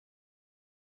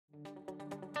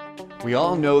We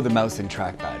all know the mouse and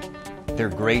trackpad. They're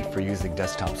great for using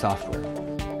desktop software.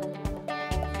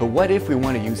 But what if we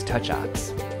want to use touch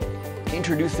apps?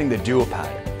 Introducing the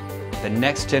DuoPad, the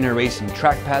next generation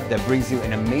trackpad that brings you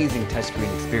an amazing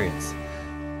touchscreen experience.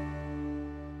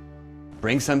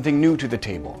 Bring something new to the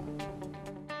table.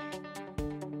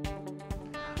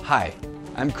 Hi,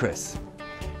 I'm Chris.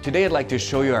 Today I'd like to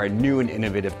show you our new and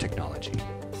innovative technology.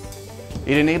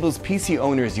 It enables PC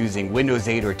owners using Windows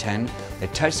 8 or 10 the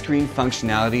touchscreen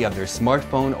functionality of their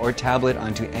smartphone or tablet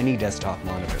onto any desktop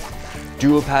monitor.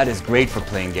 DuoPad is great for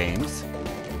playing games,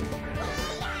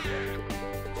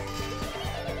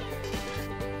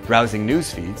 browsing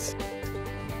news feeds,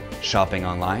 shopping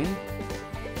online,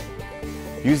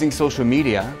 using social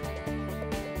media,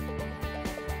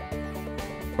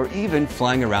 or even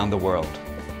flying around the world.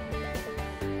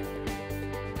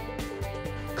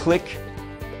 Click,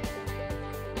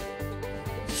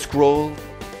 scroll,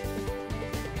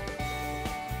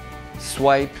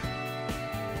 swipe,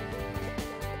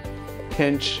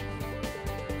 pinch.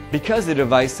 Because the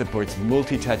device supports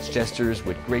multi-touch gestures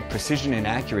with great precision and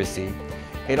accuracy,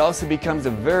 it also becomes a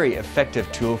very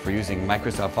effective tool for using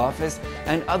Microsoft Office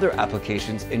and other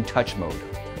applications in touch mode,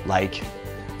 like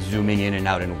zooming in and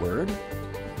out in Word,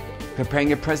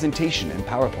 preparing a presentation in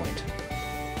PowerPoint,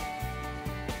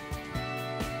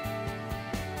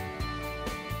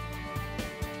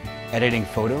 editing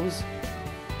photos,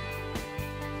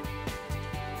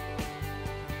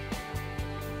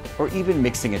 or even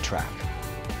mixing a track.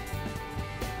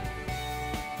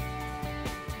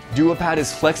 DuoPad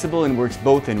is flexible and works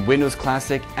both in Windows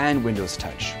Classic and Windows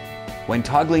Touch. When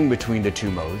toggling between the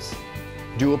two modes,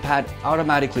 DuoPad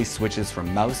automatically switches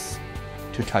from mouse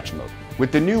to touch mode.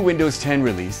 With the new Windows 10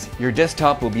 release, your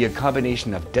desktop will be a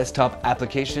combination of desktop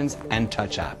applications and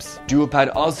touch apps.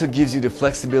 DuoPad also gives you the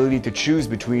flexibility to choose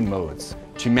between modes.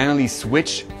 To manually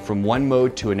switch from one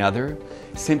mode to another,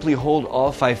 simply hold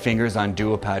all 5 fingers on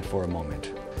DuoPad for a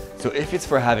moment. So if it's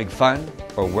for having fun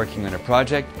or working on a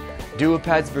project,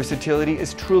 DuoPad's versatility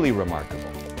is truly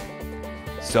remarkable.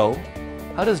 So,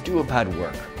 how does DuoPad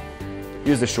work?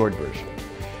 Here's a short version.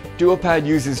 DuoPad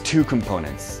uses 2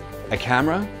 components, a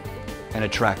camera and a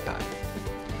trackpad.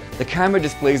 The camera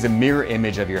displays a mirror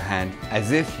image of your hand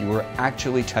as if you were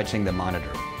actually touching the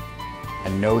monitor,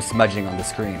 and no smudging on the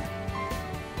screen.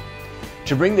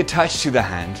 To bring the touch to the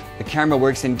hand, the camera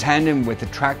works in tandem with the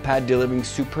trackpad, delivering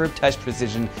superb touch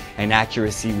precision and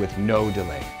accuracy with no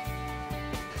delay.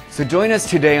 So join us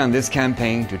today on this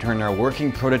campaign to turn our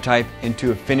working prototype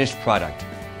into a finished product.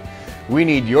 We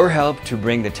need your help to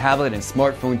bring the tablet and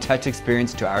smartphone touch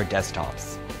experience to our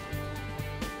desktops.